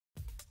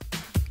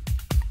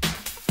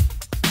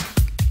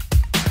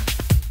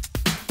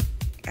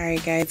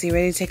Alright guys, you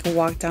ready to take a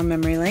walk down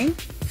memory lane?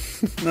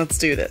 Let's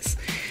do this.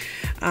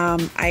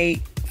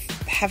 I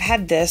have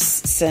had this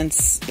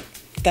since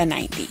the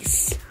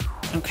 90s,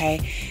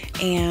 okay?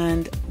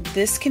 And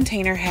this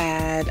container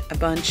had a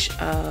bunch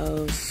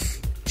of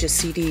just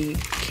CD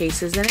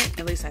cases in it.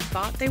 At least I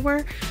thought they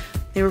were.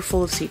 They were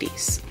full of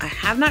CDs. I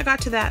have not got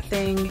to that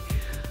thing,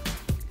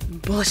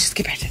 but let's just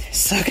get back to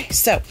this. Okay,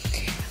 so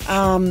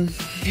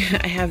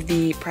I have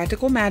the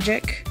Practical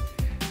Magic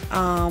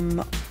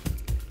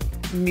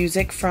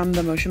music from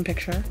the motion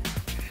picture.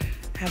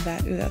 I have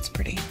that. Ooh, that's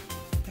pretty.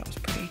 That was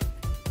pretty.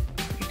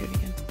 Let me do it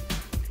again.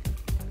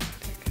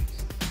 There it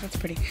goes. That's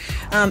pretty.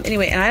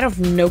 Anyway, and I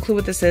have no clue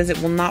what this is.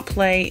 It will not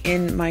play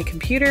in my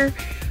computer.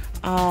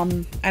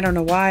 I don't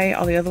know why.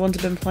 All the other ones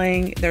have been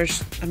playing.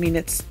 I mean,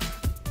 it's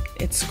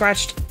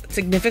scratched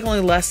significantly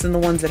less than the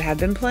ones that have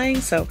been playing,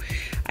 so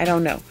I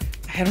don't know.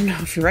 I don't know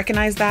if you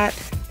recognize that.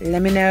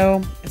 Let me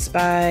know. It's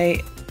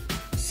by,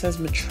 it says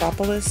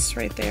Metropolis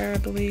right there, I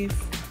believe.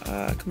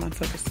 Come on,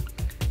 focus.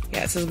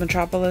 Yeah, it says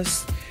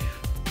Metropolis.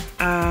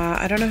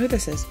 I don't know who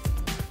this is.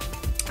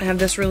 I have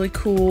this really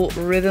cool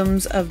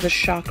Rhythms of the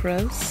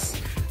Chakras,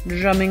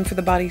 drumming for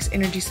the body's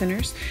energy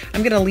centers.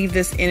 I'm going to leave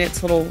this in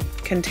its little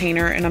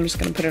container, and I'm just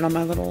going to put it on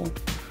my little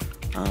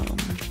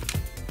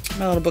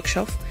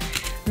bookshelf.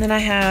 And then I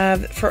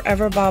have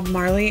Forever Bob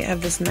Marley. I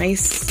have this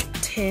nice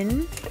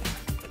tin.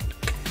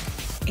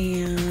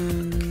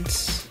 And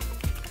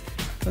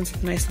one's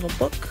a nice little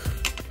book.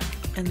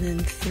 And then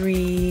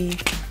three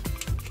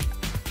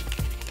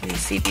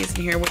CDs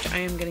in here, which I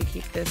am going to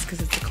keep this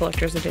because it's a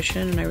collector's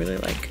edition and I really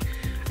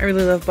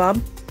love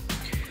Bob.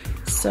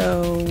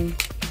 So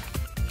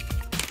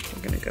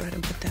we're going to go ahead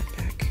and put that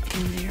back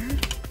in there.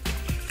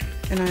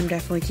 And I'm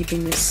definitely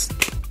keeping this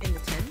in the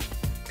tin.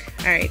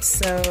 Alright,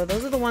 so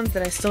those are the ones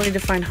that I still need to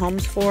find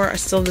homes for. I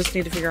still just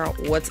need to figure out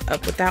what's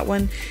up with that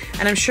one.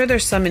 And I'm sure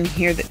there's some in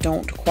here that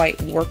don't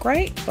quite work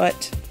right,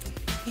 but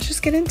let's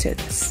just get into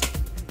this.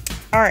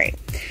 Alright,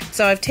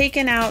 so I've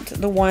taken out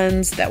the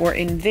ones that were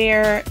in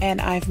there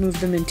and I've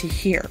moved them into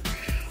here.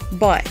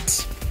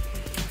 But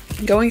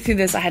going through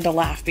this, I had to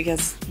laugh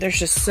because there's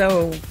just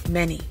so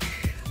many.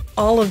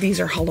 All of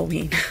these are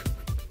Halloween.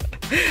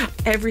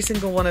 Every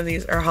single one of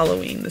these are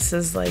Halloween. This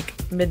is like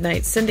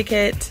Midnight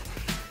Syndicate,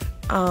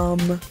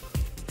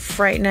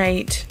 Fright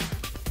Night.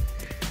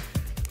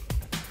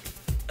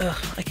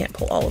 Ugh, I can't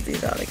pull all of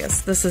these out, I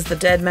guess. This is the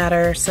Dead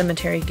Matter,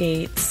 Cemetery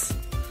Gates,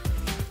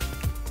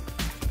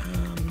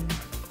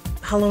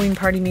 Halloween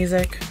Party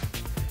Music.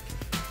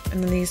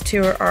 And then these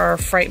two are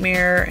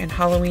Frightmare and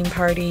Halloween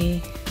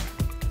Party.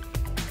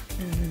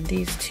 And then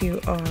these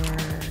two are,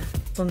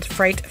 this one's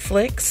Fright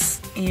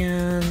Flicks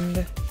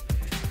and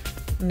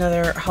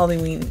another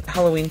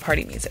Halloween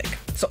Party Music.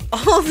 So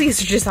all of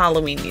these are just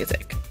Halloween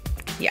music.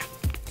 Yeah.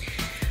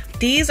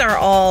 These are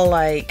all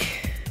like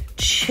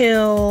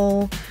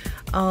chill.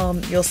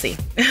 You'll see.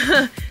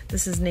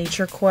 This is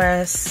Nature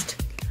Quest.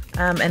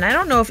 And I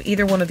don't know if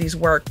either one of these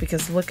work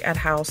because look at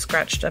how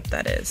scratched up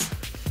that is.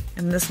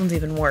 And this one's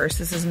even worse.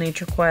 This is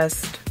Nature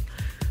Quest.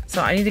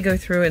 So I need to go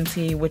through and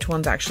see which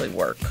ones actually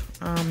work.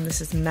 This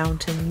is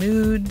Mountain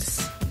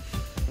Moods,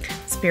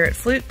 Spirit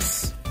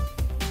Flutes,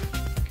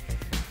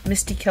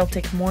 Misty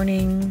Celtic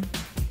Morning,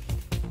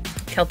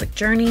 Celtic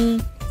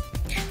Journey.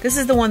 This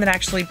is the one that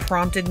actually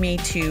prompted me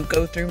to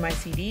go through my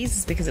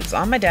CDs because it was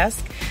on my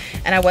desk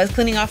and I was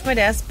cleaning off my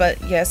desk, but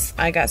yes,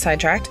 I got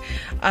sidetracked.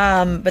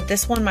 But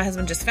this one my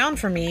husband just found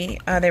for me.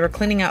 They were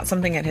cleaning out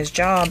something at his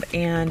job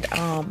and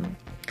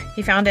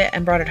he found it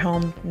and brought it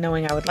home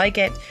knowing I would like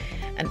it.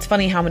 And it's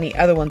funny how many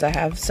other ones I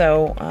have.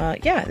 So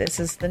yeah, this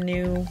is the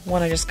new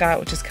one I just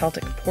got, which is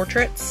Celtic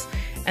Portraits.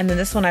 And then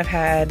this one I've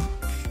had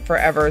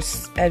forever,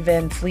 Ed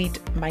Van Fleet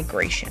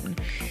Migration.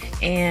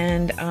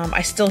 And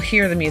I still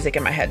hear the music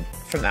in my head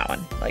from that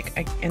one.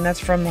 And that's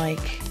from like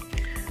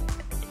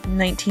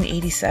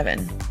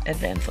 1987, Ed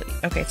Van Fleet.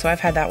 Okay, so I've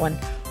had that one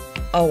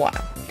a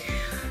while.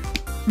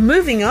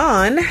 Moving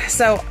on,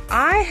 so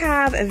I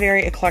have a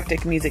very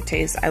eclectic music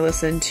taste. I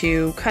listen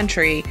to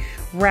country,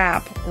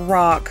 rap,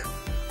 rock,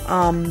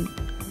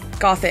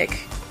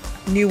 gothic,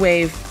 new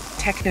wave,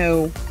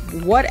 techno,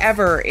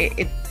 whatever.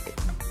 It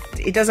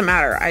doesn't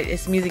matter.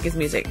 Music is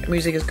music.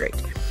 Music is great.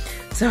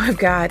 So I've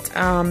got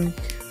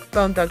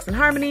Bone Thugs and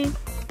Harmony,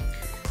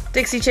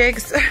 Dixie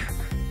Chicks.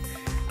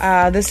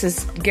 This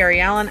is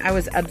Gary Allan. I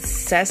was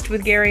obsessed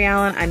with Gary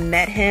Allan. I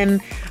met him.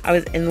 I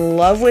was in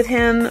love with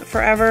him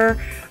forever.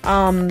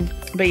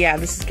 But yeah,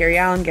 this is Gary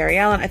Allan. Gary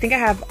Allan. I think I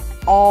have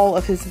all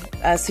of his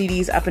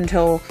CDs up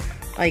until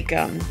like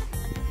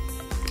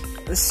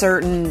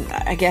certain,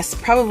 I guess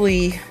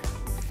probably,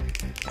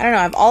 I don't know.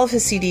 I have all of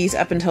his CDs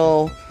up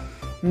until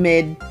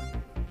mid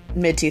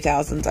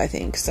 2000s, I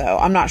think. So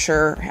I'm not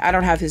sure. I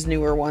don't have his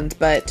newer ones,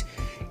 but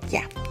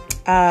yeah.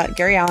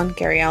 Gary Allan.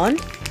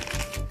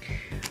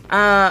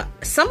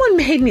 Someone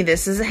made me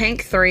this. This is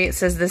Hank 3. It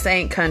says this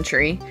ain't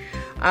country.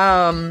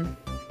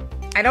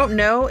 I don't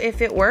know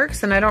if it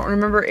works, and I don't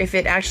remember if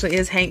it actually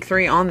is Hank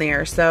 3 on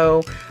there,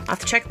 so I'll have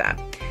to check that.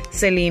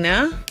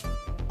 Selena,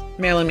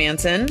 Marilyn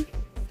Manson,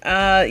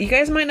 You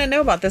guys might not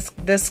know about this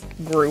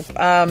group.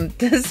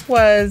 This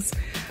was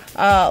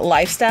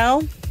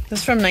Lifestyle. This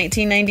is from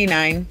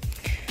 1999.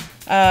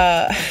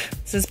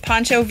 This is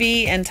Pancho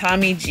V and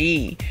Tommy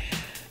G.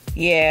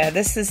 Yeah,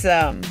 this is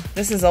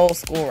old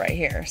school right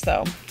here.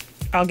 So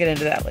I'll get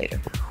into that later.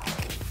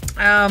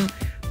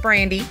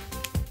 Brandy,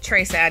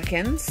 Trace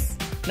Adkins,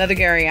 another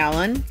Gary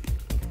Allan,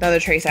 another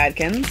Trace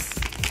Adkins.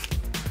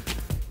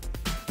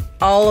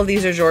 All of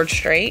these are George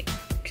Strait,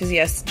 because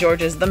yes,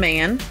 George is the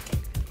man.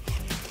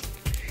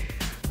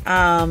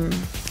 Brian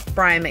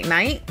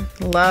McKnight,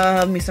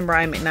 love me some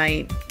Brian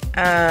McKnight.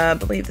 I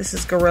believe this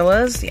is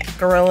Gorillaz. Yeah,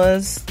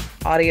 Gorillaz.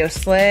 Audio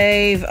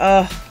Slave.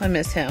 Oh, I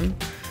miss him.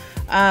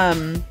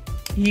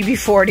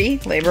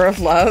 UB40, Labor of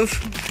Love.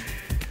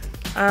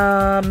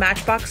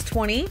 Matchbox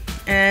 20.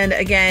 And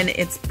again,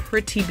 it's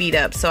pretty beat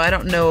up, so I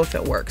don't know if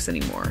it works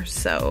anymore.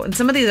 So, and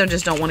some of these I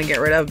just don't want to get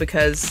rid of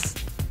because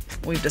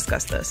we've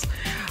discussed this.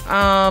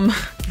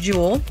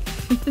 Jewel.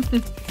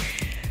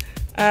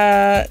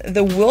 The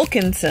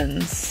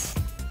Wilkinsons.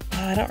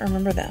 Oh, I don't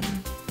remember them.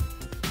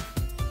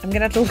 I'm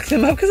gonna have to look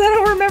them up because I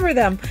don't remember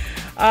them.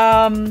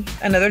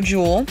 Another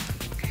Jewel.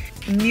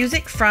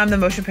 Music from the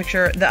motion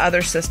picture The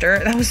Other Sister.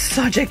 That was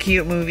such a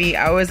cute movie.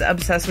 I was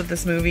obsessed with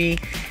this movie.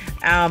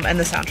 And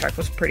the soundtrack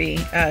was pretty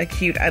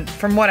cute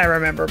from what I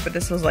remember, but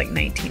this was like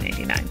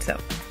 1999. So,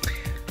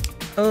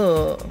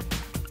 oh,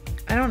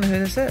 I don't know who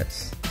this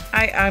is.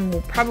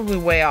 I'm probably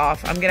way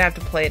off. I'm gonna have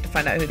to play it to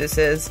find out who this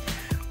is.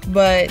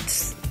 But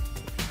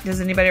does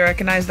anybody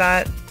recognize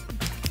that?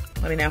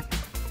 Let me know.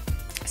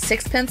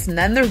 Sixpence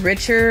None the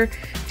Richer.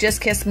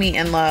 Just Kiss Me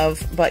in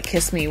Love, but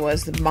Kiss Me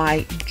was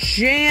my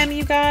jam,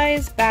 you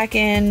guys, back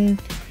in,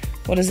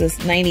 what is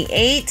this,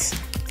 98?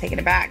 Taking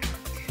it back.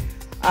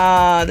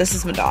 This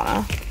is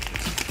Madonna.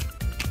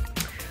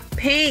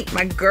 Pink,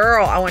 my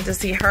girl. I went to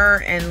see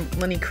her and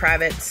Lenny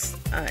Kravitz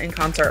in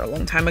concert a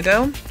long time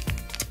ago.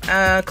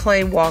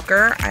 Clay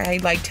Walker. I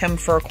liked him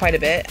for quite a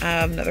bit.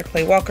 Another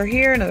Clay Walker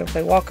here, another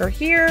Clay Walker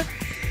here.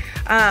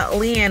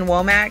 Leanne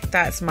Womack,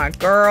 that's my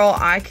girl.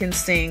 I can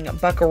sing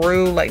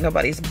Buckaroo like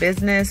nobody's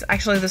business.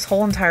 Actually, this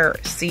whole entire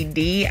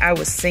CD I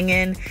was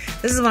singing.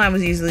 This is when I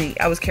was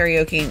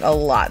karaokeing a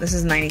lot. This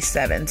is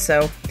 97,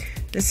 so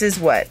this is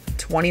what,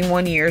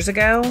 21 years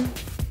ago?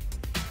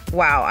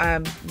 Wow,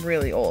 I'm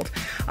really old.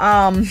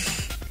 Leanne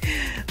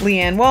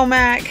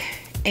Womack,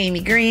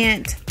 Amy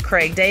Grant,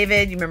 Craig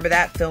David, you remember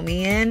that? Fill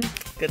Me In.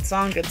 Good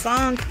song, good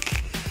song.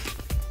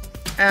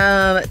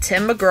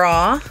 Tim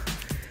McGraw.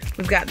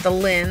 We've got The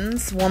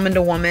Lens, Woman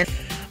to Woman.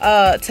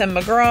 Tim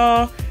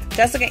McGraw.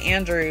 Jessica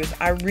Andrews.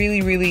 I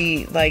really,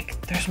 really like,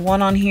 there's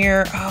one on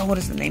here. Oh, what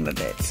is the name of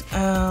it?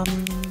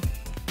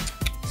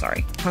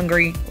 Sorry.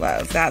 Hungry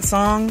Love. That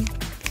song.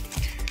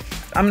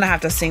 I'm gonna have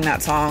to sing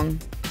that song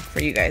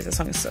for you guys. That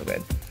song is so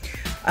good.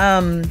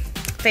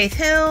 Faith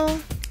Hill.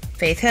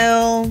 Faith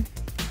Hill.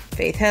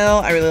 Faith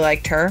Hill. I really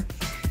liked her.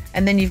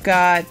 And then you've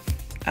got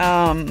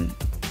Aiden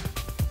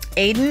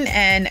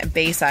and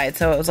Bayside.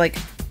 So it was like,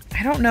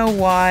 I don't know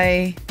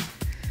why.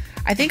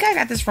 I think I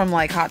got this from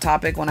like Hot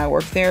Topic when I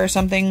worked there or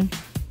something.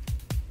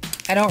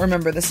 I don't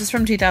remember. This is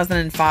from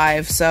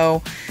 2005.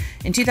 So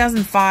in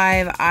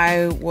 2005,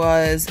 I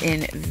was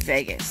in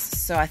Vegas.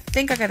 So I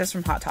think I got this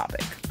from Hot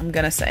Topic, I'm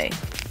gonna say.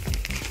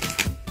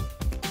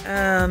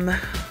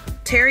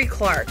 Terry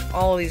Clark.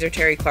 All of these are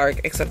Terry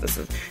Clark, except this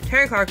is...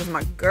 Terry Clark was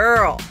my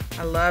girl.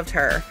 I loved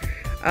her.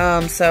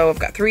 So I've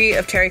got 3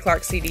 of Terry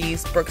Clark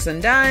CDs. Brooks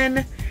and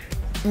Dunn.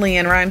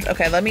 Leanne Rimes.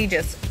 Okay, let me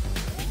just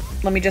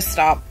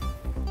stop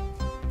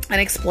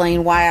and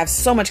explain why I have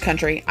so much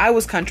country. I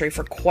was country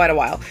for quite a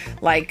while.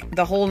 Like,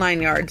 the whole 9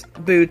 yards.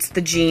 Boots,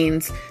 the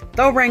jeans,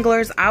 the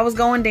Wranglers. I was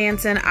going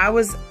dancing. I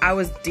was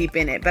deep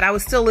in it. But I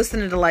was still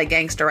listening to, like,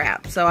 gangster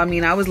rap. So, I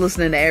mean, I was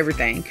listening to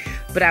everything.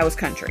 But I was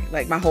country.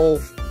 Like, my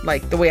whole,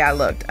 like, the way I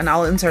looked. And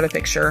I'll insert a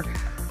picture.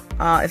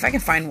 If I can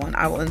find one,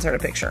 I will insert a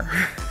picture.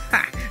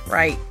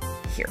 Right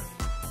here.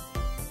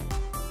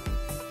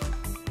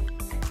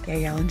 Yeah,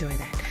 y'all enjoy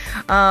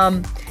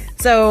that.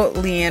 So,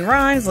 Leanne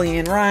Rimes,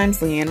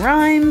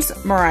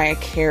 Mariah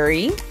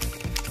Carey,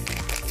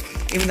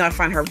 even though I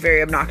find her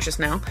very obnoxious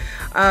now.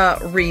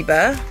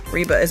 Reba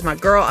is my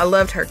girl. I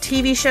loved her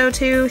TV show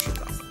too. She was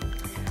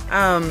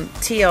awesome.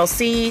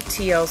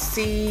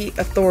 TLC,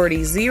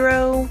 Authority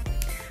Zero.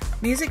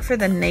 Music for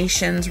the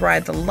Nations,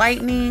 Ride the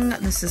Lightning.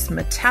 This is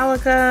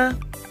Metallica.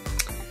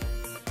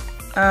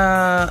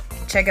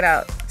 Check it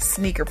out.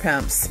 Sneaker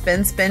Pimp,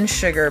 Spin Spin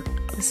Sugar.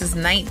 This is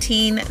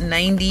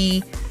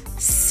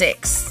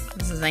 1996.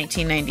 This is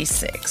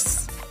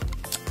 1996.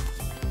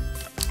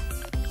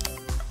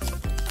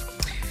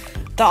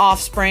 The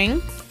Offspring.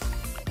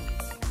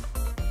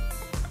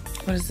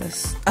 What is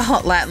this?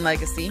 Oh, Latin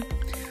Legacy.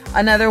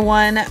 Another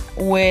one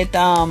with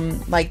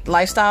like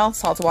Lifestyle,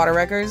 Saltwater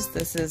Records.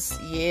 This is,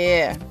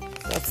 yeah,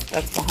 that's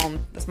my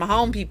home. That's my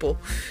home, people.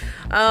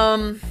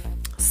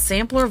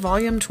 Sampler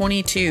Volume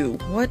 22.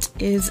 What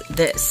is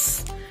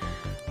this?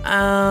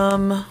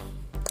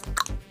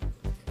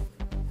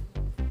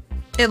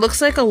 It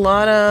looks like a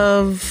lot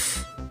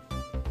of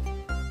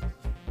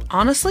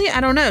Honestly, I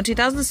don't know.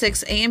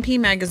 2006 A&P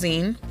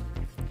magazine.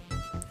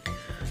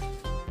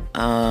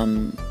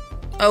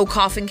 Oh,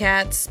 Coffin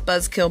Cats,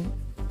 Buzzkill.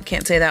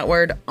 Can't say that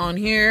word on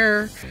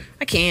here.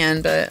 I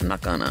can, but I'm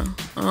not gonna.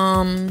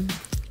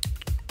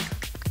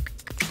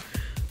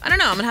 I don't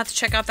know. I'm gonna have to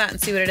check out that and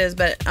see what it is.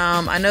 But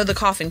I know the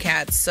Coffin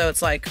Cats, so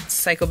it's like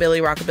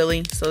psychobilly,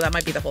 rockabilly. So that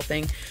might be the whole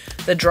thing.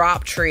 The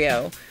Drop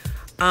Trio.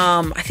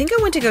 I think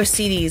I went to go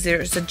see these.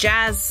 There's a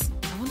jazz.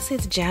 I want to say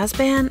it's a jazz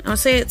band. I want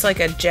to say it's like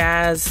a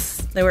jazz.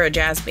 They were a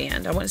jazz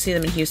band. I went to see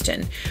them in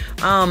Houston.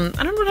 I don't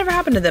know whatever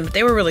happened to them, but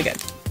they were really good.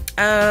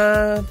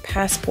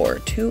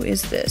 Passport. Who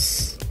is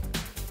this?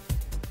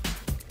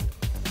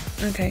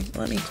 Okay,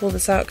 let me pull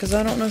this out because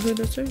I don't know who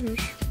this is.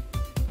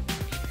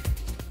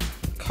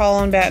 Call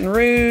on Baton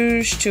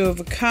Rouge, Two of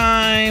a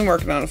Kind,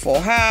 Working on a Full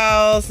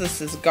House. This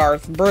is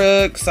Garth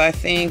Brooks, I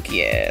think.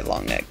 Yeah,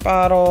 Long Neck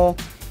Bottle.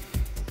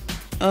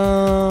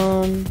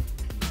 The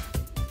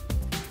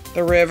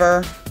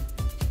River.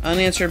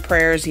 Unanswered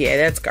Prayers. Yeah,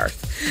 that's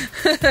Garth.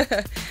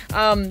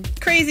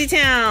 Crazy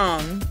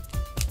Town.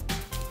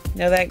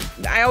 No, that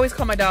I always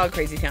call my dog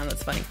Crazy Town.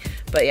 That's funny.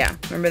 But yeah,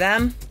 remember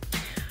them?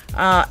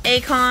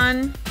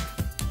 Akon.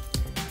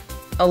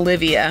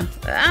 Olivia.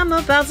 I'm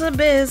about to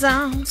biz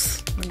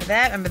out. Remember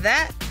that? Remember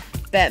that?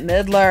 Bette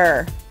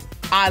Midler.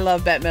 I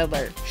love Bette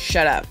Midler.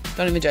 Shut up.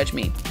 Don't even judge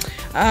me.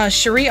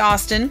 Cherie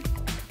Austin.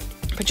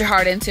 Put your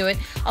heart into it.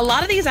 A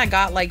lot of these I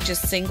got like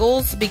just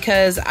singles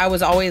because I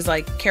was always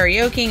like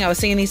karaokeing. I was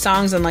singing these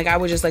songs and like I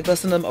would just like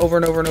listen to them over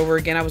and over and over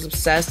again. I was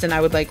obsessed and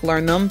I would like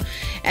learn them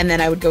and then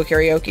I would go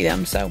karaoke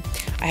them. So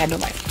I had no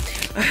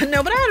life.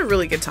 No, but I had a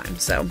really good time.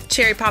 So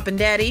Cherry Poppin'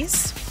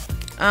 Daddies,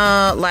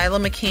 Lila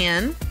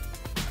McCann,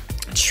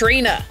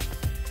 Trina.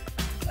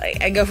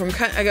 I go,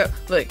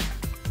 look,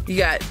 you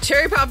got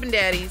Cherry Poppin'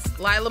 Daddies,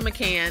 Lila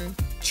McCann,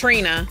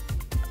 Trina,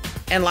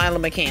 and Lila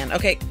McCann.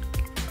 Okay.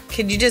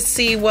 Can you just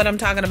see what I'm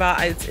talking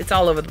about? It's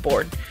all over the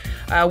board.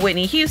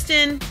 Whitney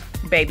Houston,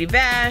 Baby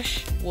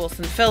Bash,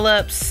 Wilson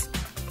Phillips,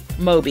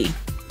 Moby.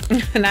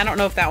 And I don't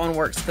know if that one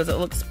works because it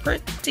looks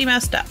pretty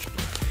messed up.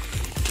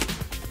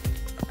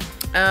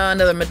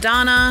 Another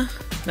Madonna,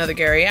 another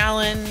Gary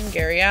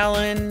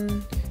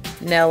Allen,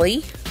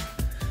 Nelly,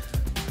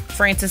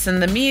 Francis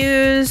and the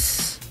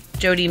Muse,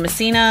 Jody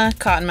Messina,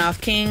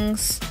 Cottonmouth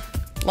Kings.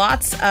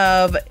 Lots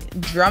of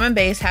drum and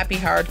bass, happy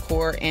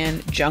hardcore,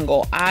 and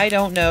jungle. I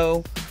don't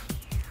know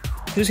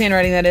whose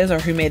handwriting that is or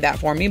who made that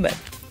for me,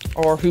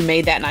 or who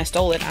made that and I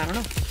stole it. I don't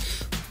know.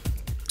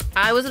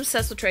 I was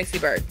obsessed with Tracy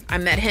Byrd. I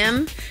met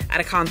him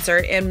at a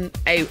concert at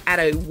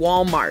a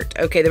Walmart.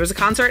 Okay, there was a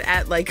concert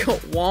at like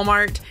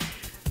Walmart,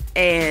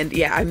 and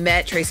yeah, I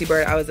met Tracy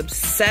Byrd. I was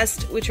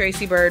obsessed with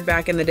Tracy Byrd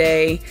back in the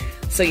day.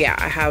 So yeah,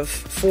 I have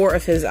 4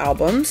 of his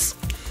albums.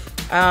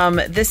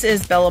 This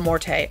is Bella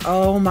Morte.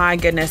 Oh my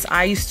goodness.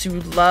 I used to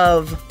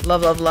love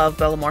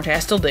Bella Morte. I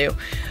still do.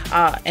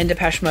 And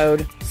Depeche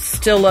Mode.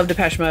 Still love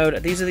Depeche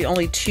Mode. These are the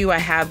only 2 I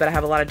have, but I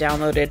have a lot of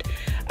downloaded.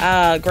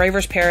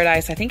 Graver's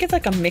Paradise. I think it's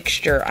like a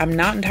mixture. I'm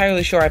not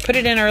entirely sure. I put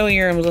it in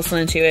earlier and was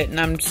listening to it, and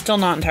I'm still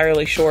not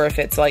entirely sure if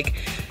it's like,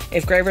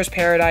 if Graver's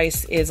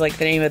Paradise is like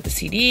the name of the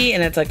CD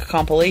and it's like a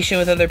compilation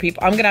with other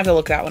people. I'm gonna have to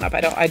look that one up.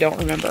 I don't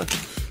remember.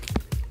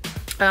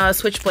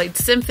 Switchblade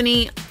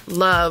Symphony.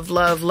 Love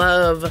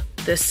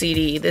this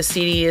CD. This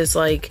CD is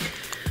like,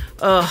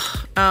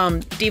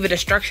 Diva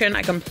Destruction.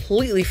 I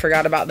completely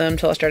forgot about them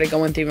until I started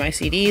going through my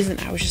CDs, and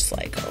I was just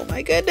like, oh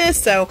my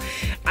goodness. So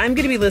I'm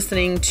going to be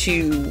listening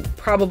to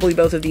probably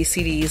both of these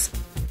CDs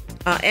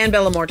and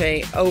Bella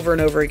Morte over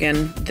and over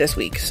again this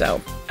week. So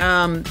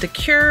The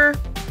Cure,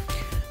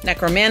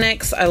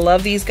 Necromantics. I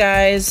love these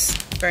guys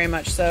very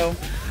much so.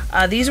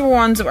 These were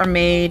ones that were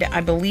made,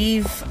 I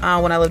believe,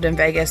 when I lived in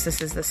Vegas.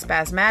 This is the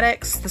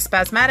Spasmatics. The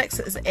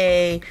Spasmatics is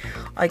a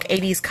like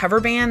 80s cover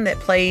band that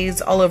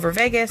plays all over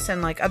Vegas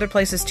and like other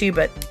places too,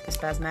 but the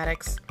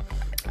Spasmatics.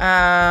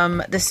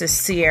 This is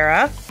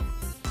Sierra.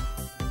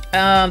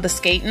 The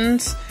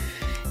Skatins.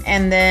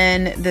 And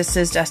then this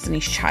is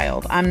Destiny's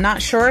Child. I'm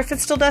not sure if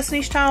it's still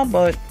Destiny's Child,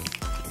 but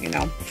you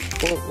know,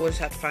 we'll just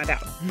have to find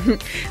out.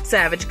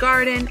 Savage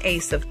Garden,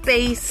 Ace of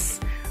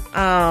Base.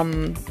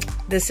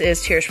 This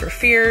is Tears for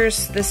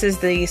Fears. This is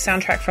the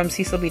soundtrack from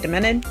Cecil B.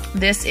 Demented.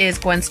 This is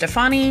Gwen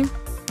Stefani,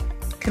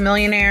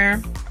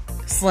 Chameleonaire,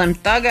 Slim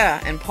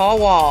Thugger, and Paul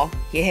Wall.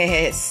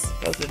 Yes,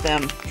 both of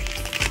them.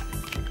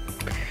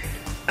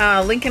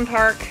 Linkin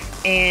Park,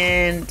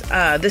 and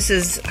this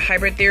is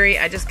Hybrid Theory.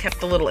 I just kept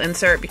the little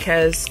insert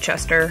because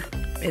Chester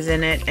is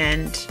in it,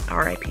 and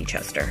R.I.P.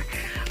 Chester.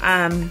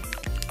 And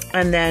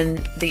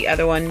then the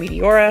other one,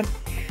 Meteora.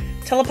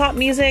 Telepop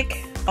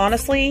Music,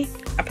 honestly,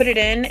 I put it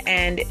in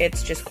and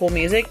it's just cool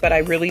music, but I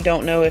really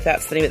don't know if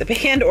that's the name of the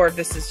band or if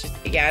this is just,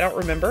 yeah, I don't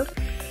remember,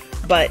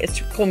 but it's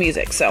cool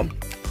music. So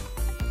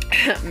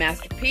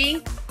Master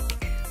P,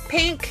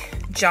 Pink,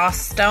 Joss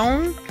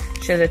Stone.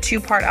 She has a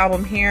 2-part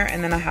album here,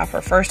 and then I have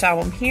her first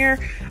album here.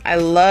 I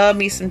love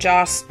me some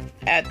Joss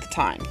at the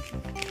time.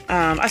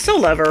 I still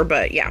love her,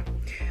 but yeah.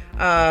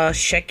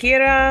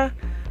 Shakira,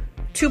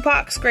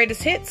 Tupac's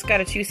Greatest Hits, got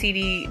a 2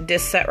 CD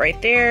disc set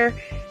right there.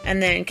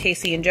 And then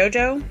Casey and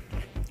JoJo.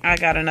 I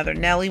got another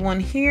Nelly one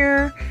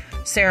here.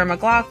 Sarah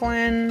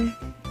McLachlan.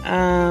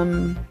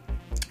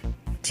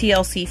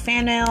 TLC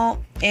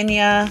Fanmail.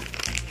 Enya.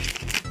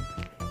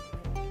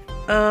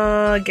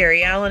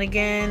 Gary Allen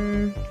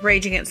again.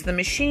 Rage Against the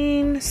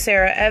Machine.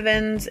 Sarah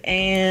Evans.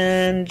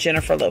 And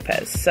Jennifer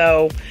Lopez.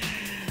 So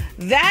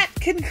that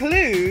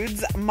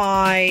concludes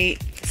my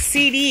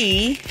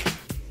CD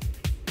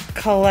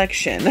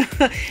collection.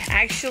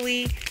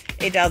 Actually,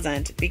 it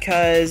doesn't,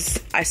 because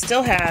I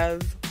still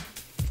have,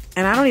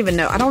 and I don't even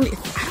know, I don't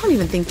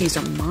even think these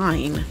are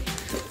mine,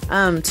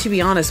 to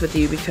be honest with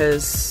you,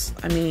 because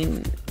I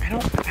mean, I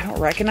don't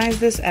recognize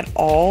this at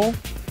all.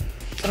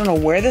 I don't know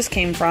where this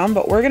came from,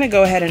 but we're gonna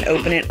go ahead and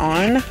open it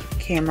on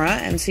camera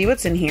and see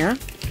what's in here.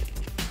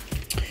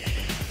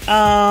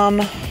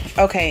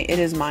 Okay, it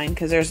is mine,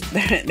 because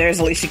there's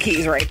Alicia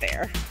Keys right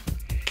there.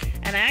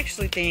 And I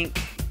actually think,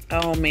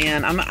 oh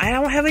man, I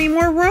don't have any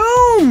more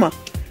room.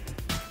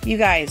 You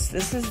guys,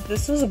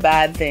 this was a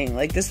bad thing.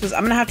 Like, I'm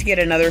gonna have to get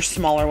another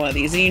smaller one of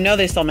these. And you know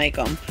they still make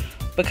them,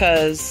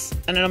 because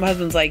I know my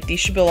husband's like, these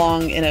should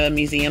belong in a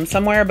museum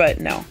somewhere, but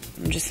no,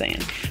 I'm just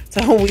saying.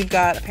 So we've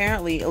got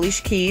apparently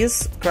Alicia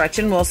Keys,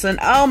 Gretchen Wilson.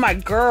 Oh, my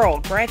girl,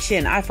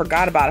 Gretchen. I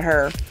forgot about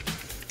her.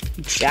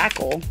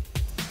 Jackal.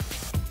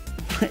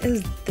 What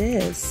is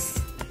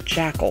this?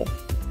 Jackal.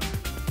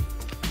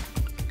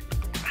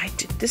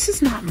 This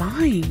is not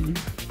mine.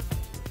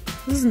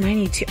 This is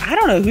 92. I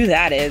don't know who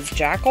that is.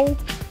 Jackal?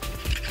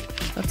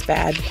 That's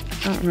bad.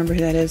 I don't remember who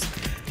that is.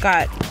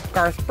 Got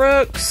Garth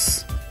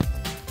Brooks.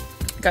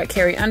 Got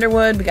Carrie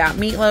Underwood. We got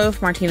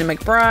Meatloaf, Martina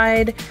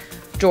McBride,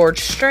 George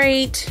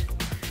Strait,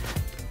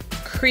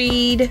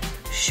 Creed,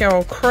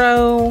 Sheryl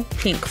Crow,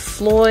 Pink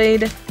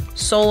Floyd,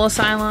 Soul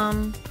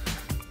Asylum.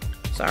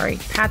 Sorry,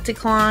 Patsy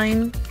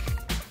Cline.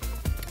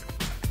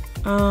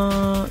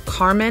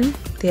 Carmen,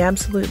 The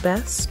Absolute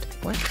Best.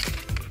 What?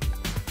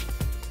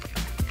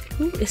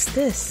 Who is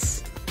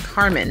this?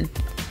 Carmen.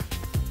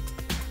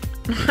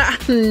 I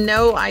have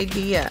no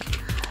idea.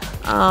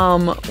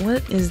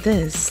 What is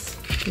this?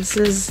 This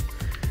is...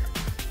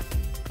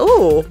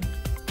 Oh!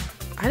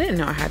 I didn't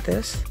know I had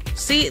this.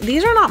 See,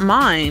 these are not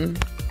mine.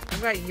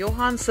 I've got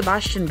Johann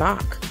Sebastian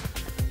Bach.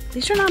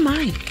 These are not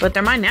mine. But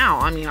they're mine now.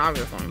 I mean,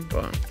 obviously.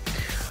 But,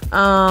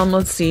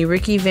 let's see.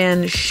 Ricky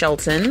Van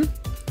Shelton.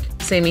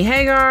 Sammy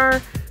Hagar.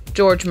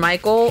 George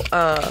Michael.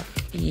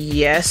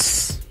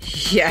 Yes.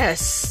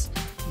 Yes.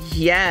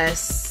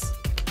 Yes.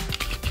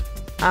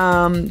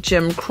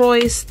 Jim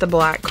Croce, The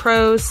Black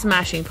Crowes,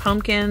 Smashing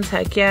Pumpkins,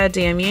 Heck Yeah,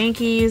 Damn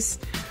Yankees,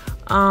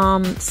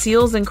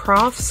 Seals and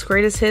Crofts,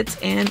 Greatest Hits,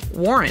 and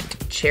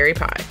Warrant, Cherry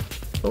Pie.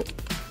 Oh,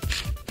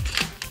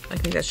 I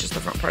think that's just the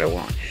front part of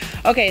Warrant.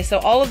 Okay, so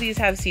all of these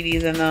have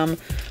CDs in them,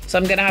 so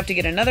I'm gonna have to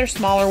get another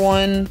smaller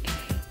one.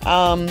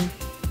 I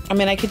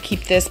mean, I could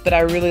keep this, but I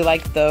really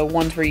like the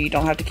ones where you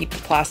don't have to keep the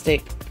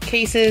plastic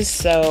cases,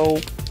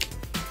 so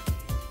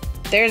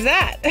there's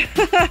that.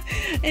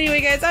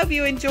 Anyway, guys, I hope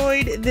you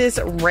enjoyed this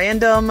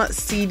random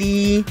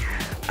CD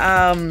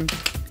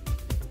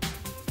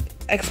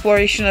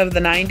exploration of the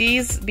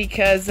 90s,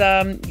 because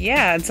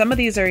yeah, and some of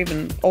these are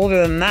even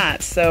older than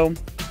that. So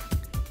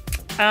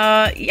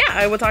yeah,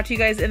 I will talk to you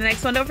guys in the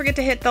next one. Don't forget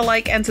to hit the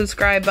like and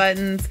subscribe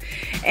buttons,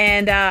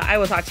 and I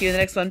will talk to you in the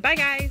next one. Bye,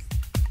 guys.